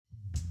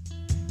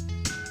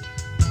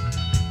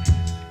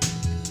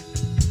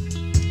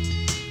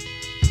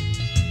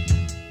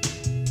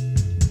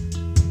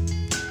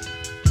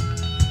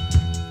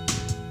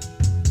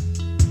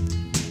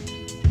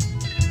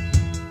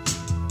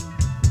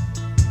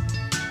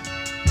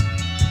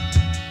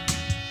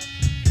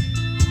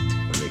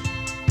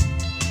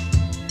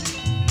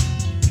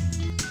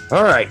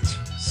All right.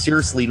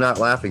 Seriously, not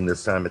laughing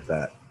this time at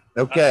that.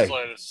 Okay.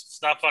 It's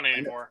not funny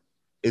anymore.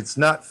 It's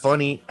not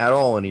funny at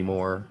all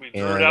anymore. We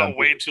drew it out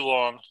way too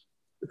long.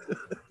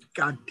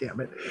 God damn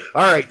it.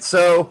 All right.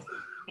 So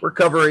we're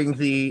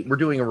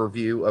doing a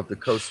review of the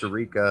Costa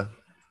Rica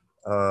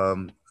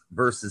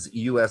versus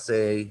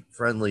USA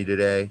friendly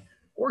today,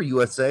 or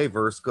USA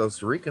versus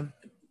Costa Rica.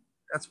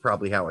 That's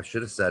probably how I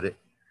should have said it.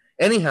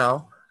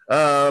 Anyhow,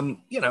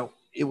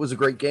 it was a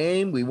great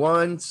game. We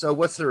won. So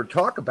what's there to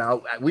talk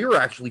about? We were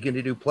actually going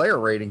to do player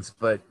ratings,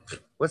 but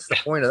what's the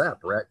point of that,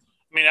 Brett?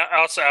 I mean,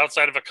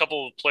 outside of a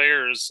couple of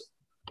players,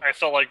 I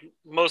felt like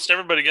most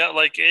everybody got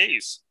like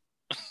A's.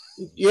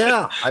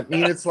 Yeah, I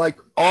mean, it's like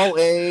all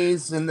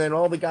A's, and then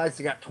all the guys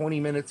that got 20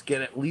 minutes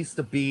get at least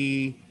a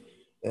B,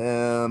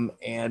 and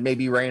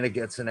maybe Reyna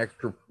gets an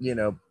extra,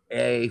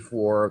 A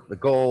for the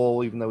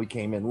goal, even though he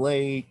came in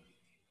late.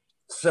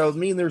 So, I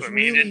mean,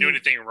 he didn't do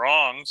anything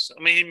wrong. So,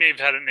 I mean, he may have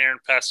had an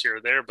errant pass here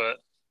or there, but.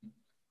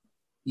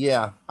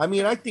 Yeah, I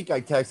mean, I think I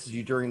texted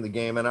you during the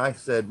game, and I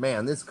said,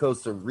 man, this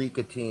Costa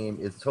Rica team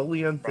is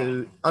totally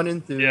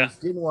unenthused,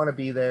 didn't want to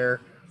be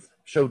there,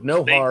 showed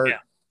no heart. Yeah.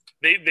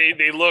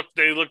 They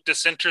looked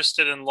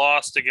disinterested and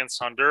lost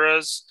against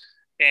Honduras,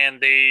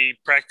 and they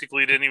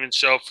practically didn't even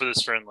show up for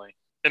this friendly.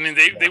 I mean,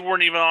 they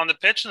weren't even on the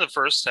pitch in the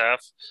first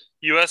half.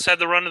 U.S. had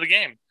the run of the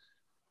game.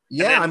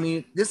 Yeah, I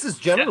mean, this is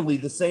generally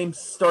the same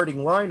starting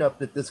lineup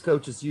that this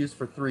coach has used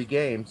for 3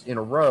 games in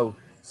a row.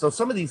 So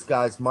some of these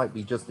guys might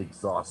be just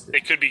exhausted. They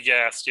could be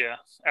gassed, yeah,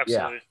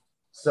 absolutely. Yeah.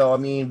 So, I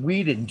mean,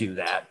 we didn't do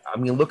that. I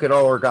mean, look at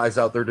all our guys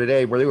out there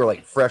today where they were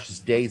like fresh as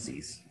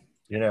daisies,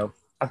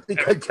 I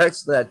think I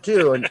texted that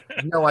too. And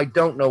no, I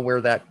don't know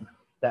where that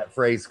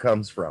phrase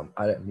comes from.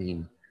 I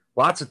mean,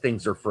 lots of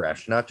things are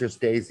fresh, not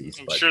just daisies.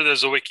 I'm sure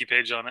there's a wiki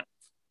page on it.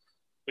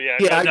 But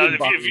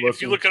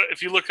if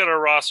you look at our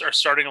roster, our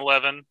starting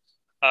 11,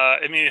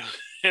 I mean,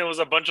 it was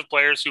a bunch of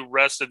players who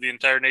rested the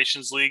entire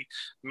Nations League,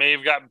 may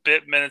have got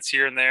bit minutes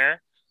here and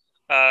there.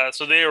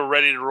 So they are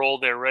ready to roll.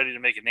 They're ready to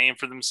make a name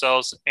for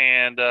themselves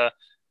and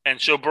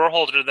show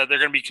Berhalter that they're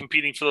going to be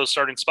competing for those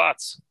starting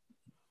spots.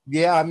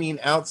 Yeah, I mean,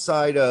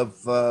 outside of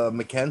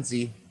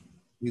McKenzie,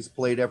 who's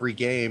played every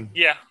game.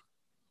 Yeah.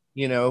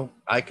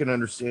 I can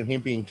understand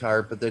him being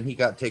tired, but then he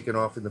got taken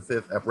off in the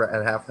 5th at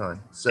halftime.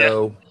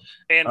 So,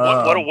 and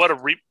what a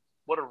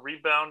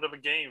rebound of a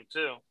game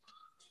too.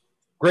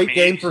 Great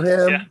game for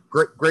him. Yeah.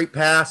 Great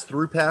pass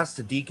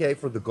to Dike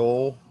for the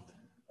goal.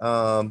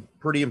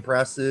 Pretty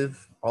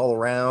impressive all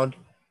around.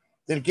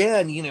 Then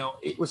again,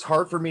 it was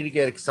hard for me to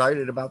get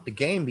excited about the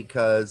game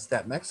because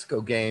that Mexico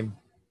game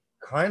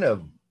kind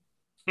of,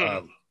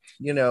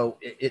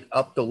 it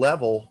upped the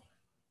level,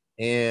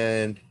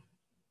 and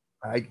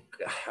I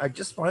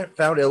just found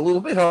it a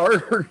little bit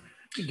harder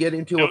to get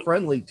into a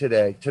friendly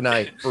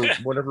tonight for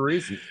whatever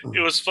reason. It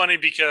was funny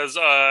because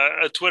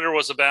Twitter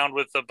was abound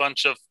with a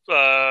bunch of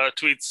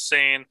tweets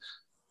saying,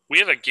 "We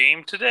have a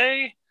game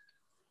today."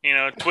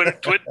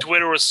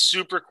 Twitter was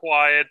super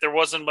quiet. There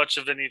wasn't much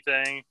of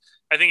anything.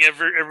 I think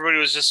everybody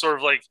was just sort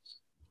of like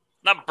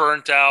not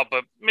burnt out,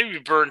 but maybe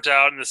burnt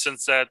out in the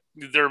sense that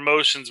their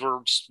emotions were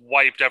just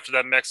wiped after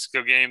that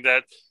Mexico game.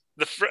 That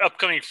the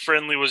upcoming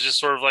friendly was just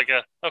sort of like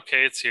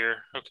okay, it's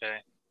here. Okay.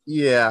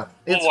 Yeah.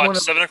 We'll watch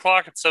 7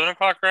 o'clock. It's 7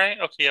 o'clock, right?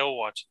 Okay, yeah, we'll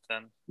watch it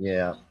then.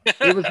 Yeah.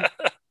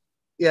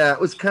 It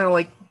was kind of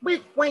like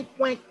wink, wink,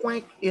 wink,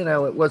 wink.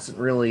 It wasn't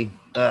really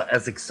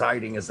as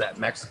exciting as that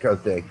Mexico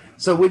thing.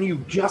 So when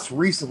you've just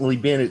recently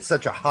been at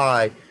such a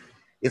high,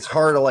 it's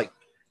hard to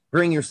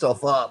bring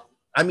yourself up.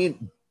 I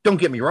mean, don't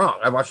get me wrong.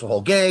 I watched the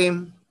whole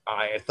game.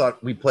 I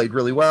thought we played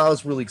really well. I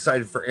was really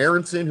excited for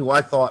Aaronson, who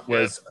I thought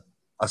was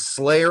a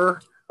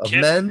slayer of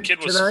men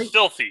kid was tonight.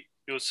 Filthy.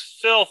 It was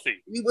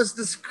filthy. He was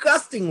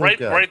disgustingly right,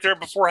 good. Right there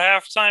before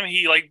halftime,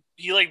 he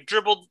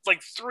dribbled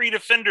 3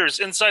 defenders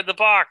inside the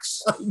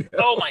box.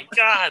 Oh my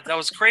God, that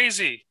was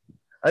crazy.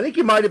 I think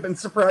he might have been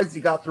surprised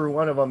he got through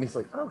one of them. He's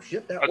like, "Oh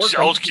shit, that worked."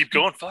 I'll just keep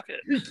going. Fuck it.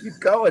 Keep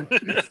going.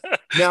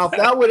 Now, if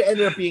that would end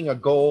up being a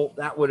goal,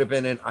 that would have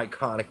been an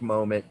iconic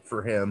moment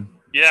for him.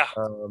 Yeah.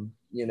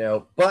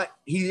 But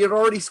he had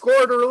already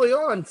scored early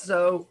on,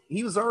 so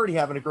he was already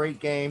having a great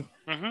game.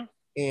 Mm-hmm.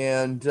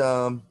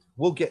 And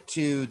we'll get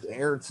to the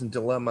Aaronson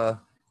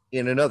dilemma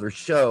in another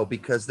show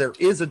because there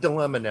is a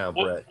dilemma now,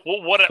 Brett.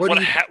 Well, what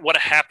a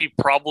happy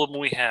problem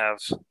we have.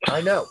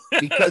 I know,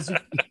 because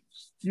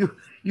you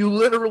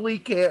literally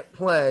can't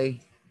play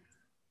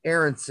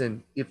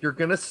Aaronson if you're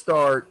going to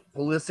start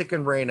Pulisic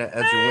and Reyna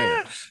as your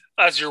wingers.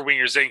 As your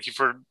wingers, thank you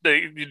for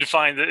you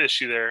defined the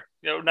issue there.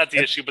 Not the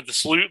issue, but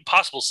the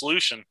possible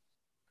solution.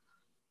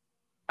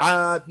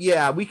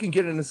 Yeah, we can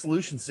get into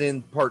solutions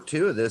in part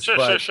 2 of this. Sure.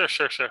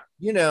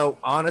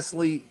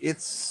 Honestly,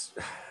 it's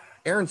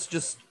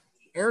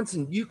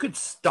Aaronson, you could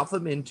stuff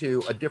him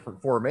into a different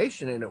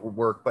formation and it would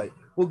work, but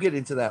we'll get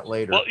into that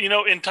later. Well,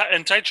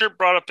 and Tight Shirt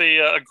brought up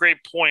a great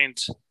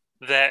point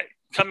that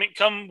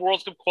come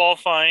World Cup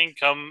qualifying,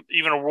 come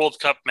even a World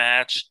Cup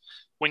match,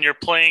 when you're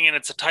playing and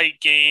it's a tight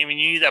game and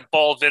you need that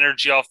ball of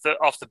energy off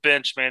the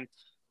bench, man.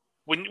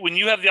 when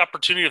you have the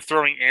opportunity of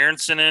throwing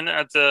Aaronson in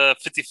at the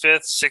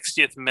 55th,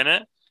 60th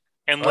minute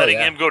and letting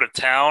him go to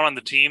town on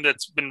the team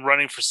that's been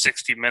running for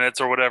 60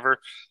 minutes or whatever.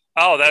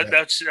 Oh,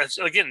 that's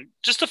again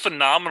just a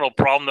phenomenal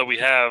problem that we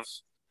have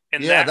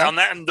in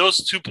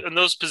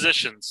those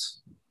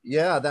positions.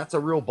 Yeah, that's a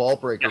real ball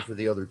breaker for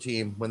the other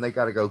team when they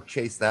got to go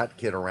chase that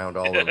kid around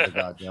all over the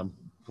goddamn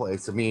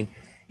place. I mean,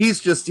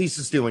 he's just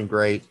doing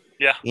great.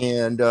 Yeah.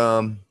 And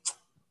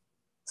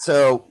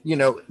so,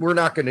 we're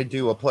not going to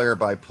do a player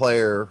by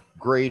player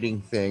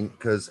grading thing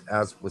because,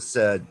 as was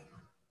said,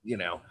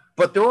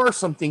 but there are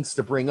some things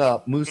to bring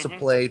up. Musah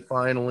played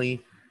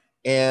finally,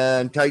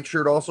 and Tight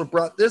Shirt also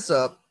brought this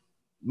up.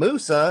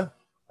 Musah,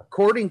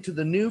 according to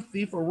the new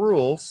FIFA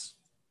rules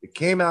that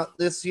came out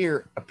this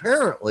year,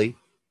 apparently,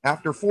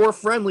 after 4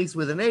 friendlies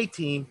with an A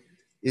team,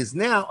 is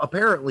now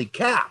apparently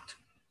capped.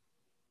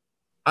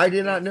 I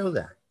did not know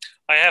that.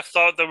 I have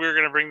thought that we were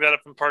going to bring that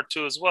up in part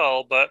 2 as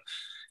well, but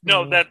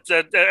no, that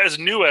as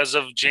new as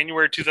of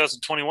January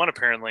 2021,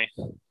 apparently.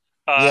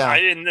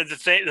 And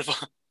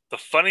the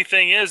funny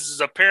thing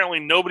is apparently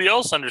nobody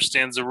else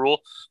understands the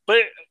rule. But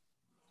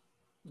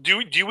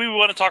do we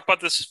want to talk about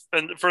this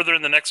further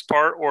in the next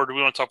part, or do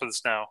we want to talk about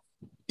this now?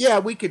 Yeah,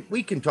 we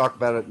can talk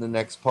about it in the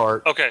next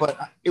part. Okay. But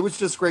it was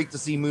just great to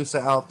see Musah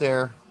out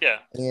there. Yeah.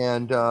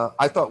 And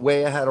I thought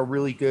Weah had a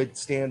really good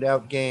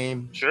standout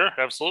game. Sure,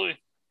 absolutely.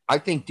 I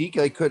think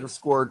Dike could have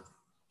scored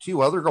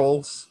 2 other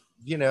goals,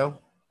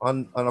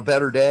 on a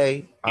better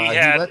day. He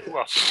had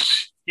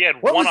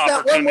what one was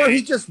that one where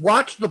he just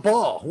watched the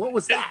ball? What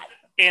was that?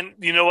 And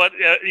you know what?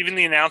 Even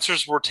the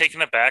announcers were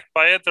taken aback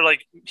by it. They're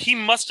like, he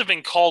must have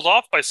been called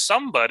off by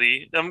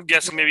somebody. I'm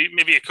guessing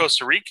maybe a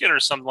Costa Rican or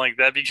something like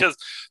that, because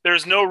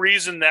there's no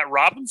reason that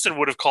Robinson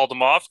would have called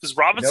him off, because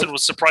Robinson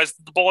was surprised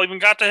that the ball even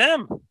got to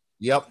him.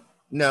 Yep.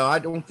 No, I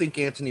don't think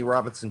Anthony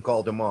Robinson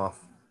called him off.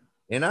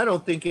 And I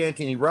don't think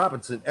Anthony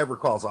Robinson ever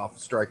calls off a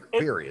striker,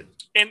 period.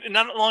 And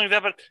not only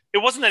that, but it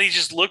wasn't that he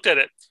just looked at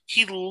it.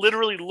 He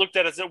literally looked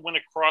at it as it went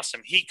across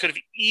him. He could have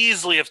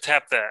easily have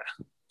tapped that.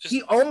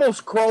 He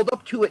almost crawled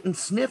up to it and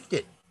sniffed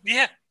it.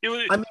 Yeah. It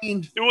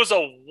was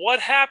a what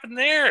happened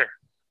there?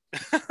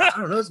 I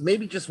don't know. It's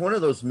maybe just one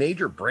of those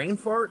major brain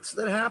farts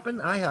that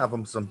happen. I have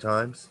them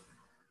sometimes.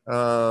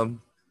 When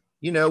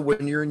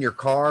you're in your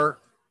car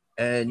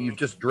and you've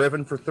just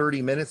driven for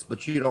 30 minutes,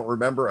 but you don't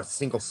remember a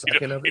single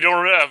second of it. You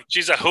don't remember.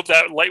 Geez, I hope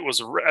that light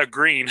was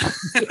green.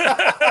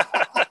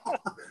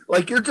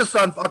 Like you're just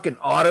on fucking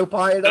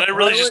autopilot. Did I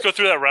really just go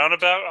through that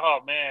roundabout? Oh,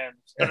 man.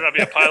 Better not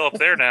be a pile up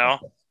there now.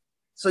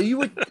 So you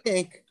would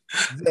think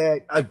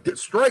that a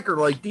striker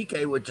like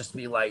Dike would just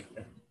be like,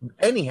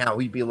 anyhow,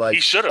 he'd be like, he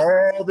should have.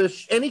 All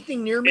this,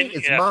 anything near me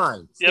is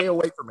mine. Stay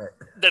away from it.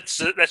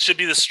 That should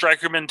be the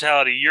striker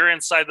mentality. You're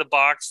inside the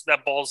box.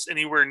 That ball's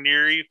anywhere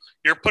near you.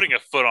 You're putting a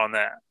foot on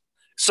that.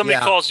 Somebody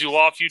calls you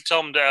off. You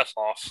tell them to F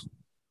off.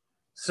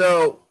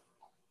 So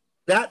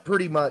that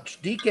pretty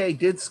much, Dike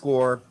did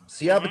score.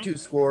 Siabatu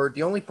scored.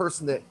 The only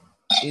person that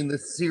in the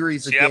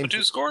series of games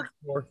scored?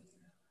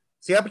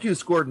 Siabatu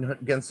scored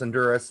against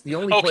Honduras. The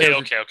only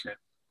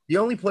The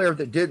only player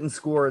that didn't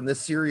score in this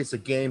series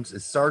of games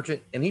is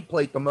Sargent, and he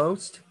played the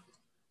most.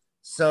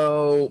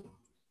 So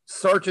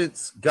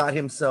Sargent's got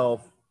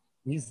himself,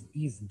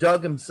 he's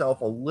dug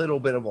himself a little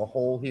bit of a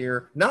hole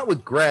here. Not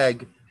with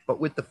Greg, but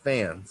with the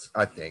fans,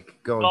 I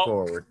think, going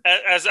forward.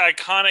 As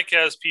iconic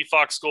as P.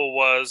 Fox goal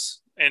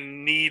was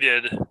and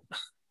needed,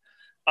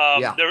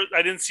 I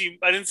didn't see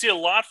a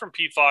lot from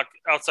P. Fox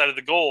outside of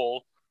the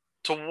goal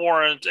to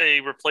warrant a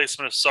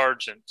replacement of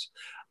Sargent.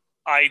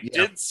 I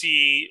did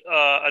see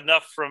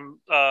enough from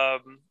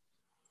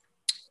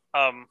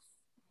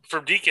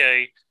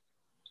Dike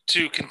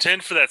to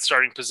contend for that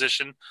starting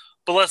position,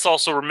 but let's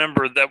also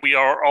remember that we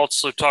are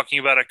also talking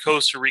about a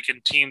Costa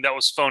Rican team that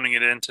was phoning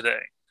it in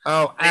today.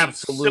 Oh,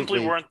 absolutely. They simply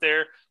weren't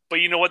there.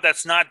 But you know what?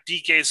 That's not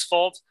Dike's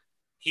fault.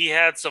 He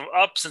had some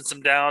ups and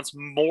some downs,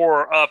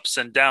 more ups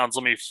and downs.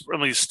 Let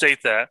me state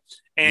that.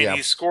 And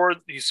he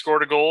scored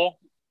a goal.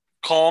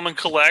 Calm and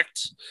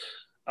collect.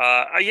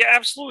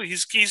 Absolutely.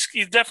 He's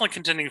definitely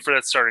contending for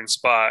that starting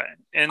spot,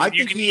 and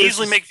you can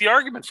easily make the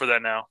argument for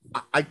that now.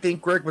 I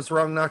think Greg was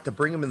wrong not to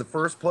bring him in the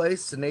first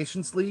place to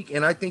Nations League,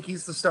 and I think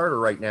he's the starter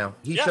right now.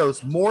 He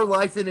shows more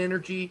life and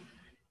energy.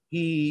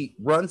 He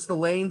runs the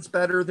lanes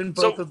better than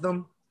both of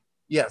them.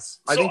 Yes,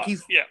 I think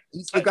he's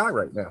the guy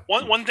right now.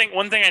 One thing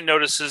I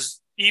noticed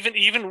is even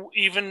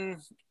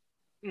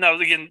now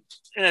again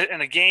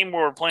in a game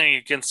where we're playing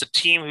against a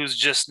team who's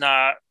just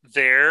not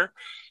there,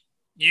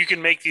 you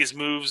can make these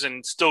moves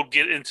and still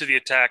get into the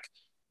attack.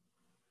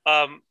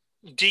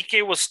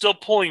 Dike was still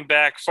pulling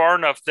back far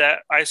enough that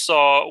I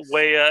saw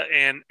Weah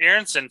and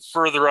Aaronson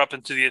further up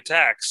into the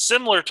attack,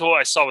 similar to what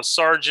I saw with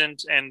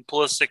Sargent and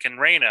Pulisic and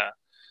Reyna.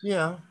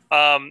 Yeah.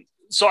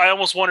 So I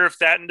almost wonder if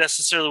that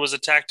necessarily was a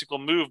tactical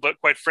move, but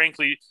quite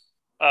frankly,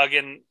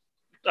 again,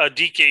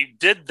 Dike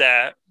did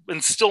that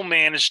and still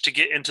managed to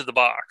get into the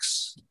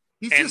box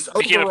and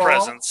became a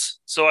presence.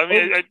 So I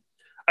mean,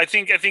 I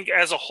think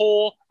as a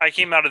whole, I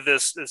came out of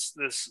this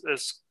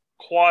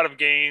quad of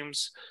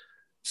games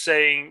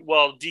saying,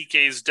 well, Dike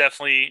is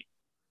definitely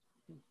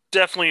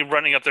definitely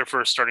running up there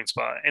for a starting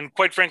spot. And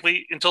quite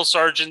frankly, until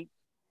Sargent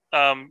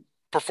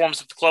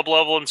performs at the club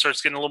level and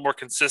starts getting a little more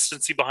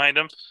consistency behind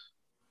him,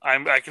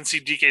 I can see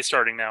Dike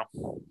starting now.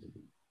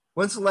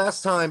 When's the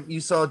last time you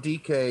saw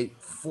Dike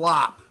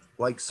flop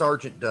like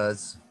Sargent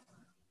does?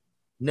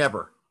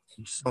 Never.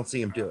 You just don't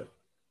see him do it.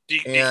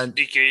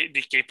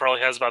 Dike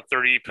probably has about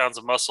 30 pounds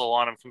of muscle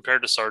on him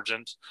compared to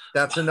Sargent.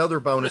 That's another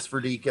bonus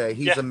for Dike.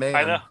 He's a man.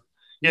 I know.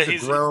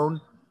 He's a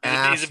grown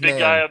he's a big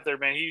guy up there,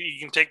 man. He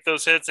can take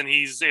those hits and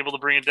he's able to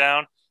bring it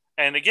down.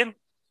 And again,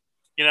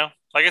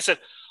 like I said,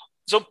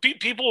 so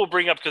people will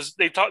bring up because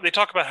they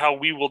talk about how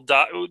we will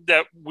die,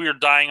 that we're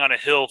dying on a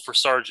hill for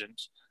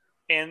Sargent.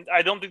 And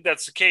I don't think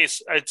that's the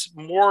case.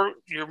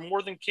 You're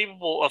more than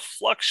capable of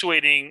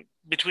fluctuating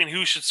between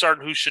who should start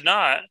and who should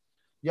not.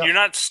 Yep. You're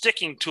not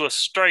sticking to a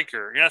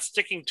striker. You're not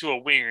sticking to a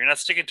winger. You're not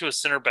sticking to a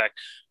center back.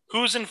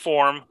 Who's in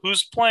form?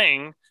 Who's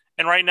playing?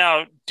 And right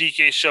now, Dike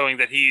is showing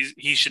that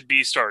he should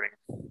be starting.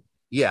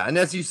 Yeah, and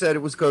as you said, it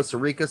was Costa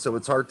Rica, so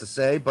it's hard to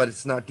say, but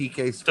it's not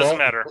Dike's fault. Doesn't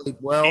matter. He played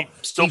well.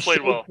 He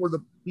played well.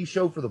 He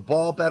showed for the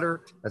ball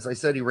better. As I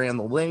said, he ran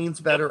the lanes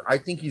better. Yep. I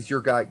think he's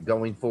your guy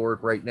going forward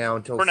right now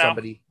until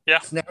somebody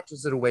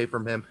snatches it away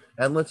from him.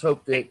 And let's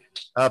hope that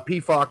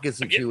PFOC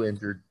isn't too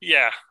injured.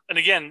 Yeah, and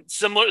again,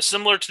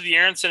 similar to the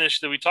Aaronson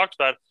issue that we talked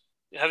about,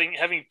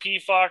 having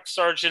PFOC,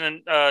 Sargent,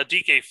 and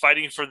Dike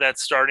fighting for that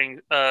starting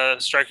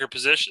striker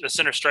position, the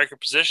center striker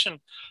position,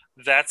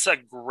 that's a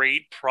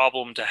great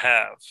problem to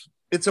have.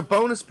 It's a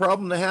bonus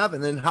problem to have,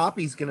 and then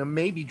Hoppy's going to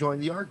maybe join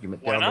the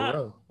argument down the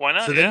road. Why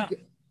not? So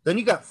then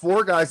you got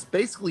 4 guys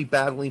basically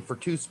battling for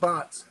 2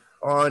 spots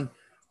on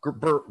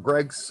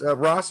Greg's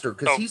roster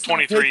because he's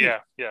 23.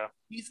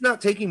 He's not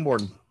taking more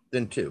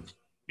than 2.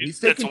 He's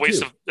taking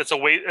that's a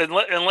waste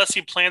unless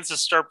he plans to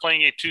start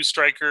playing a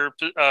 2-striker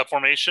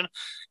formation.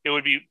 It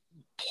would be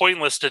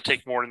pointless to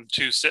take more than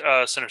 2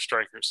 center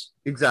strikers.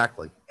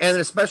 Exactly, and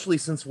especially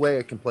since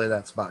Weah can play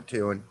that spot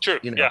too, and true,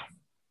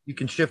 you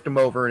can shift him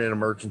over in an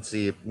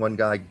emergency if one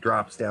guy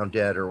drops down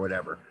dead or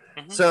whatever.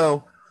 Mm-hmm.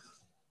 So,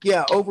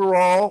 yeah,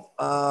 overall,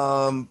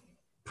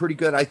 pretty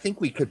good. I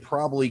think we could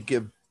probably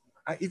give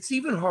 – it's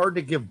even hard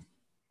to give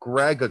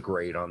Greg a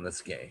grade on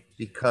this game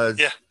because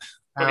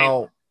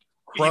how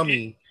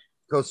crummy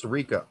Costa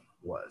Rica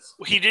was.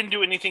 He didn't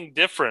do anything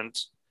different.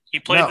 He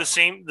played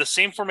the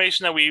same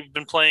formation that we've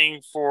been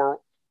playing for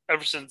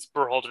ever since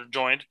Berhalter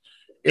joined.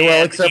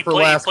 Well, except for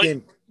last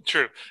game.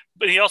 True.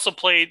 But he also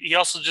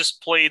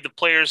just played the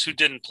players who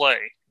didn't play.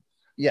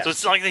 Yeah. So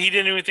it's not like that he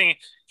didn't do anything.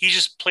 He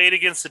just played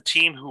against a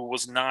team who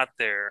was not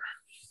there.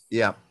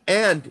 Yeah.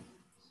 And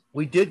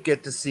we did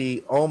get to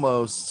see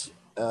almost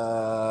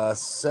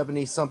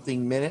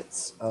 70-something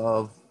minutes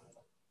of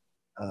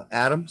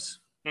Adams.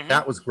 Mm-hmm.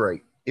 That was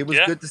great. It was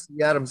good to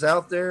see Adams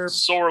out there.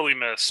 Sorely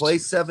missed. Play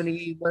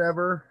 70,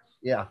 whatever.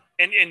 Yeah.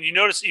 And you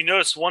notice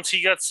once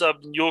he got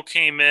subbed, Yule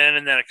came in,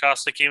 and then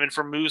Acosta came in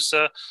for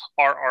Musah.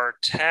 Our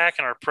attack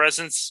and our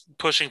presence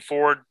pushing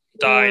forward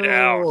died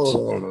out.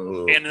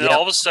 And then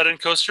all of a sudden,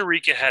 Costa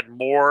Rica had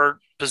more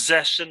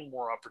possession,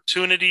 more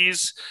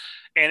opportunities,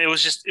 and it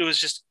was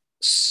just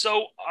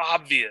so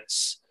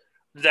obvious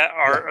that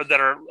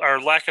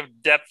our lack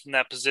of depth in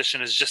that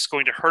position is just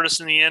going to hurt us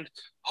in the end.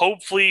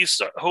 Hopefully,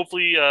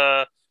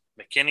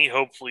 McKinney,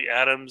 hopefully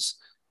Adams,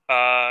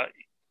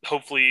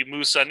 hopefully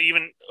Musah, and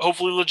even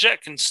hopefully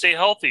Leggett can stay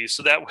healthy,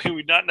 so that way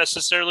we're not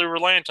necessarily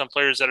reliant on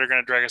players that are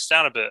going to drag us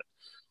down a bit.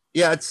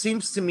 Yeah, it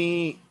seems to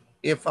me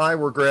if I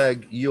were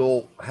Greg,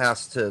 Yule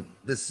has to.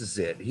 This is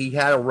it. He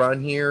had a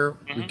run here.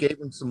 Mm-hmm. We gave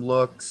him some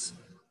looks,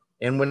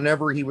 and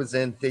whenever he was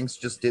in, things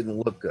just didn't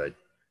look good.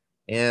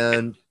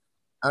 And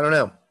I don't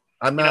know.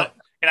 I'm not.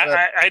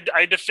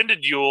 I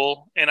defended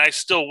Yule, and I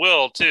still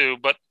will too.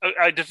 But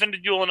I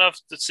defended Yule enough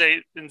to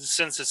say, in the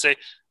sense to say,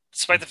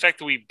 despite the fact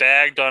that we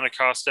bagged on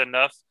Acosta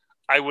enough,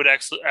 I would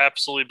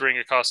absolutely bring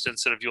Acosta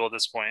instead of Yule at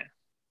this point.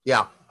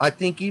 Yeah, I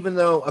think even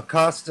though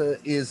Acosta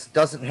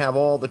doesn't have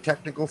all the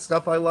technical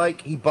stuff I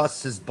like, he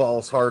busts his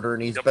balls harder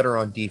and he's better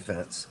on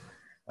defense.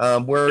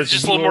 Whereas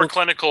he's just a little more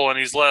clinical and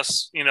he's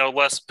less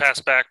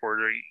pass backward,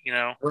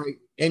 Right.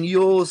 And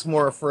Yule is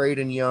more afraid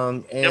and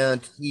young,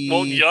 and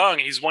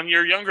he's 1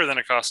 year younger than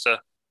Acosta.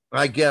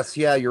 I guess,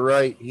 yeah, you're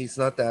right. He's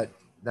not that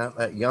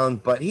young,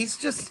 but he's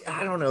just,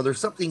 I don't know. There's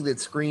something that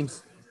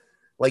screams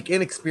like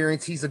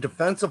inexperience. He's a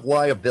defensive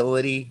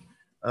liability.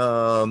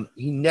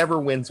 He never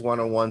wins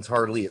one-on-ones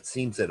hardly. It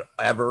seems that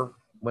ever.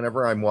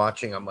 Whenever I'm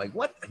watching, I'm like,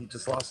 what? He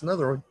just lost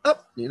another one. Oh,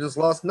 he just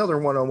lost another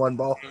one-on-one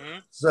ball. Mm-hmm.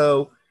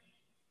 So,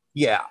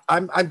 yeah,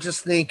 I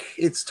just think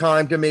it's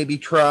time to maybe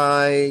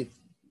try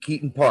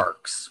Keaton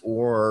Parks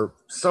or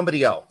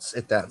somebody else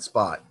at that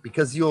spot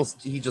because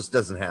he just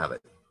doesn't have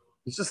it.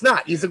 He's just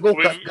not. He's a goal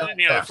guy.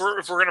 If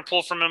we're going to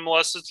pull from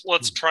MLS,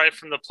 let's try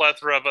from the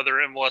plethora of other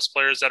MLS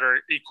players that are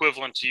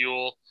equivalent to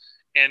Yule,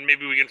 and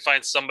maybe we can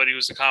find somebody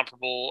who's a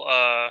comparable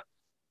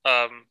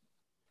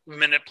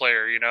minute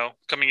player,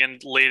 coming in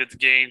late at the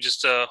game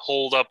just to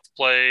hold up the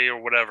play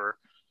or whatever.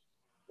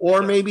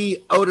 Or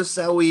maybe Otis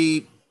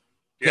Ellie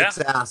kicks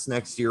ass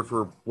next year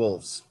for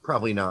Wolves.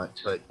 Probably not,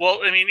 but well,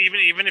 I mean,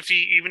 even if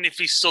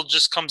he still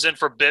just comes in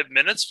for bit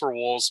minutes for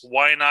Wolves,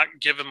 why not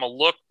give him a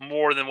look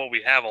more than what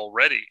we have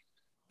already?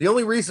 the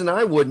only reason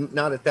I wouldn't,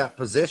 not at that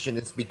position,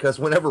 is because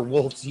whenever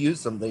Wolves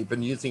use him, they've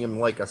been using him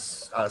like a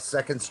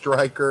second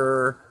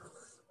striker,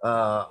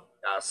 a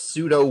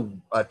pseudo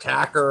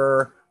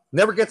attacker.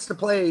 Never gets to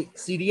play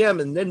CDM,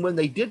 and then when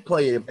they did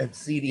play him at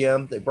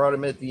CDM, they brought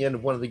him at the end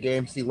of one of the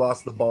games. He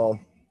lost the ball,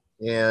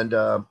 and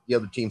the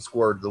other team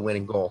scored the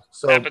winning goal.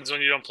 So happens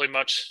when you don't play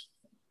much.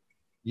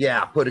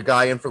 Yeah, put a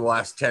guy in for the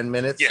last 10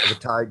 minutes of a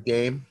tied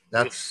game.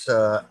 That's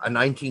a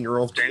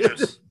 19-year-old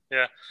dangerous.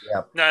 Yeah.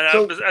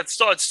 No,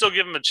 so, I'd still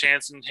give him a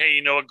chance. And hey,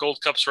 you know what? Gold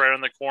Cup's right on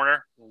the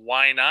corner.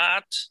 Why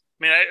not?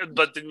 I mean,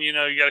 but then you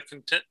got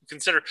to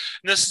consider.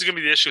 And this is going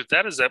to be the issue with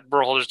that, is that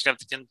Berhalter's going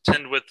to have to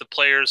contend with the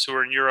players who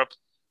are in Europe,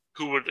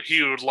 who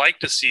he would like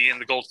to see in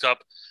the Gold Cup,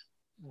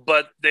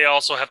 but they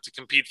also have to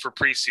compete for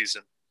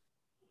preseason.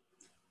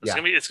 It's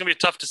gonna be a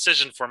tough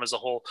decision for him as a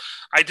whole.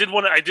 I did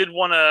want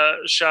to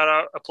shout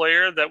out a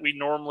player that we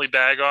normally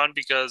bag on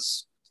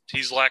because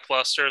he's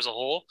lackluster as a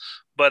whole,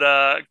 but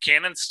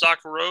Cannon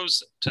Stock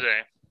rose today.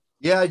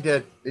 Yeah, I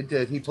did. It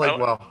did. He played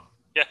well.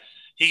 Yeah,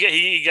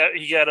 he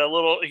got a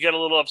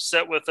little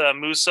upset with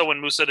Musah when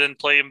Musah didn't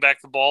play him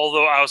back the ball.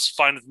 Though I was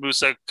fine with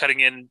Musah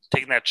cutting in,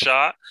 taking that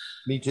shot.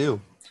 Me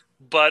too.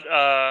 But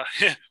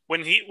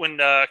when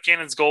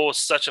Cannon's goal was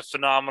such a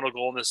phenomenal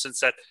goal in the sense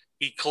that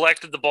he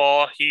collected the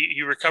ball.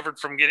 He recovered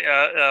from getting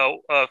a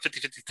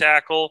 50-50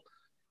 tackle.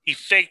 He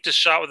faked a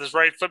shot with his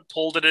right foot,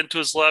 pulled it into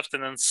his left,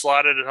 and then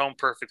slotted it home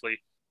perfectly.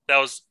 That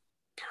was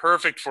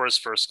perfect for his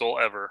first goal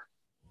ever.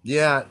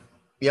 Yeah,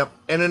 yep.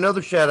 And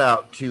another shout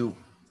out to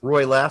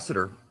Roy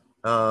Lassiter,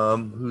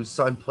 whose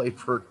son played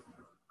for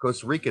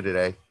Costa Rica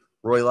today.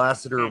 Roy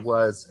Lassiter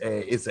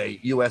is a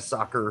U.S.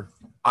 soccer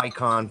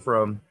icon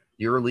from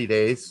the early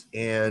days,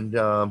 and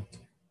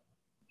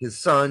his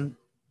son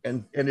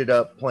and ended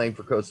up playing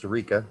for Costa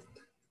Rica.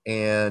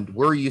 And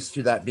we're used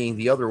to that being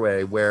the other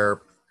way,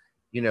 where,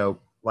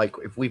 like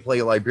if we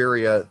play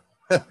Liberia,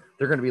 they're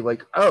going to be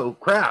like, oh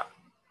crap,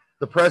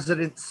 the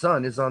president's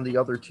son is on the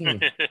other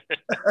team.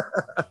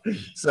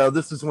 So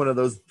this is one of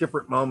those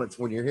different moments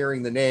when you're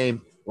hearing the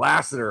name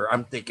Lassiter.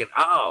 I'm thinking,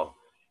 oh,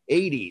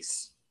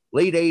 80s,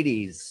 late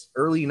 80s,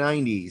 early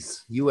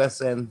 90s,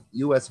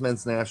 US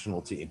men's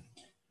national team.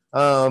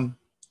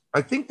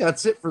 I think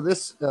that's it for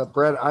this,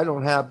 Brett.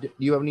 Do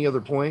you have any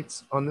other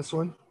points on this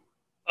one?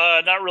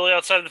 Not really,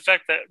 outside of the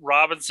fact that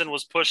Robinson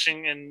was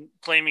pushing and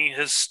claiming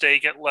his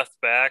stake at left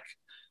back.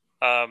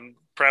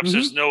 Perhaps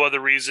there's no other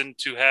reason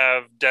to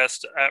have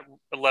Dest at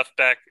left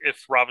back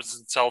if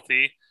Robinson's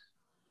healthy.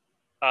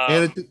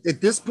 And at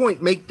this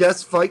point, make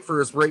Dest fight for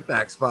his right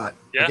back spot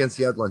against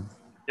Yedlin.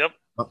 Yep.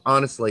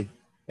 Honestly.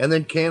 And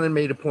then Cannon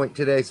made a point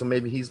today, so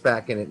maybe he's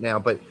back in it now.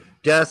 But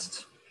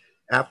Dest,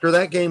 after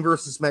that game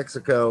versus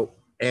Mexico,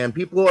 and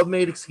people have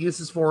made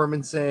excuses for him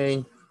and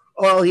saying,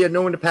 oh, he had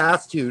no one to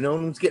pass to, no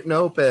one was getting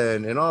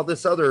open, and all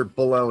this other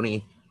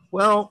baloney.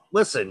 Well,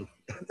 listen,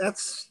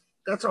 that's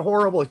a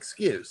horrible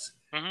excuse.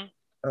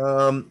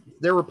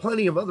 There were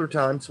plenty of other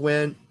times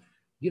when,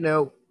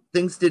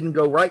 things didn't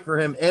go right for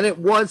him, and it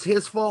was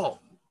his fault,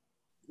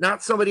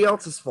 not somebody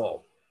else's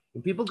fault.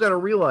 And people got to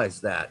realize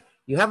that.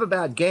 You have a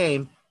bad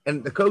game,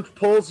 and the coach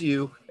pulls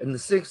you in the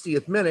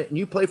 60th minute, and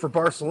you play for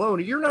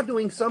Barcelona, you're not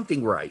doing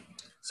something right.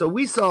 So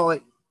we saw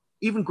it.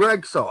 Even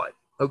Greg saw it,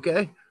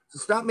 okay? So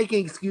stop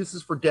making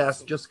excuses for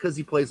Dest just because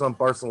he plays on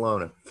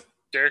Barcelona.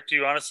 Derek, do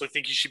you honestly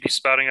think you should be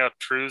spouting out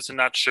truths and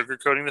not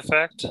sugarcoating the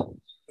fact?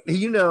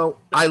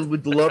 I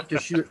would love to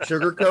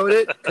sugarcoat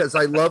it because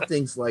I love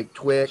things like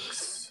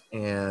Twix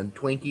and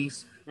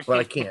Twinkies, but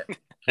I can't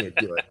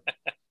do it.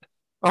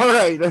 All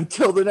right,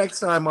 until the next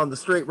time on the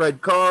Straight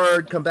Red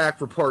Card, come back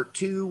for part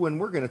 2 when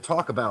we're going to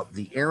talk about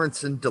the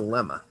Aaronson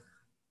dilemma.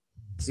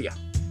 See ya.